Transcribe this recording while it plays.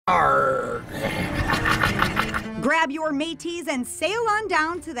Arr. Grab your mateys and sail on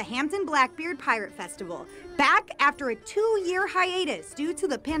down to the Hampton Blackbeard Pirate Festival, back after a 2-year hiatus due to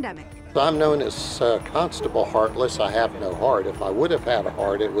the pandemic. I'm known as Constable Heartless. I have no heart. If I would have had a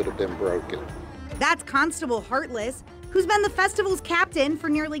heart, it would have been broken. That's Constable Heartless, who's been the festival's captain for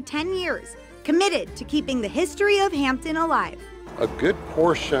nearly 10 years, committed to keeping the history of Hampton alive. A good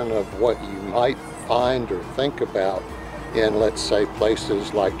portion of what you might find or think about in, let's say,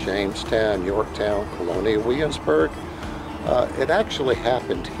 places like Jamestown, Yorktown, Colonial Williamsburg, it actually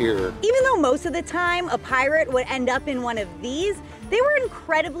happened here. Even though most of the time a pirate would end up in one of these, they were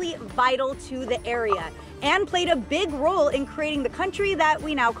incredibly vital to the area and played a big role in creating the country that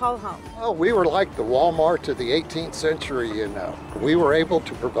we now call home. Well, we were like the Walmart of the 18th century, you know. We were able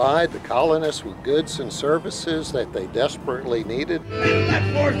to provide the colonists with goods and services that they desperately needed.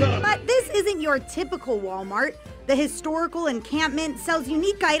 But this isn't your typical Walmart. The historical encampment sells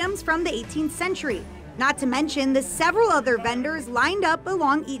unique items from the 18th century, not to mention the several other vendors lined up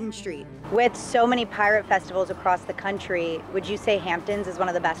along Eaton Street. With so many pirate festivals across the country, would you say Hampton's is one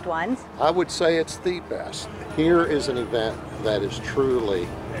of the best ones? I would say it's the best. Here is an event that is truly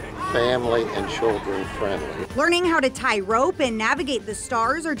family and children friendly. Learning how to tie rope and navigate the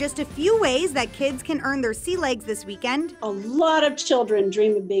stars are just a few ways that kids can earn their sea legs this weekend. A lot of children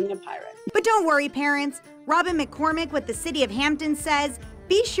dream of being a pirate. But don't worry, parents. Robin McCormick with the City of Hampton says,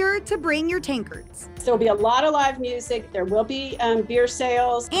 be sure to bring your tankards. There will be a lot of live music. There will be beer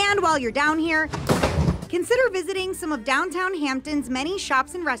sales. And while you're down here, consider visiting some of downtown Hampton's many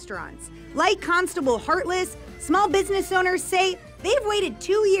shops and restaurants. Like Constable Heartless, small business owners say they've waited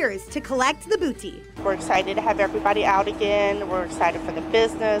 2 years to collect the booty. We're excited to have everybody out again. We're excited for the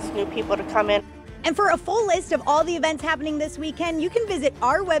business, new people to come in. And for a full list of all the events happening this weekend, you can visit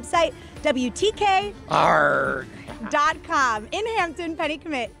our website, WTKR.com. In Hampton, Penny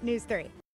Commit, News 3.